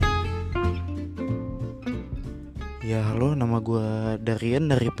Ya halo, nama gue Darian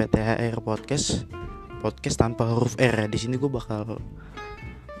dari PTHR Podcast Tanpa Huruf R ya. Di sini gue bakal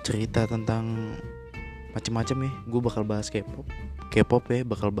cerita tentang macam-macam ya. Gue bakal bahas K-pop ya,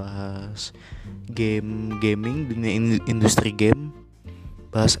 bakal bahas gaming, dunia industri game,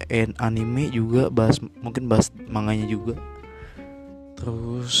 bahas anime juga, mungkin bahas manganya juga.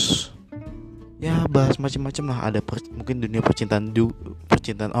 Terus ya bahas macam-macam lah. Ada mungkin dunia percintaan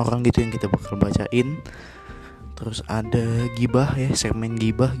orang gitu yang kita bakal bacain. Terus ada gibah ya, segmen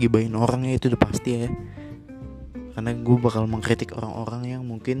gibahin orang ya, itu udah pasti ya. Karena gue bakal mengkritik orang-orang yang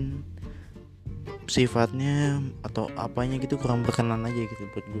mungkin sifatnya atau apanya gitu kurang berkenan aja gitu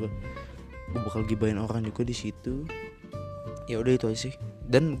buat gue. Gue bakal gibahin orang juga di situ. Ya udah itu aja sih.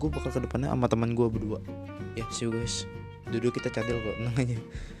 Dan gue bakal kedepannya sama teman gue berdua. Ya, see you guys. Duduk kita cadel kok, tenang aja.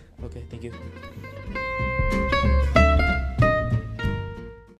 Oke, thank you.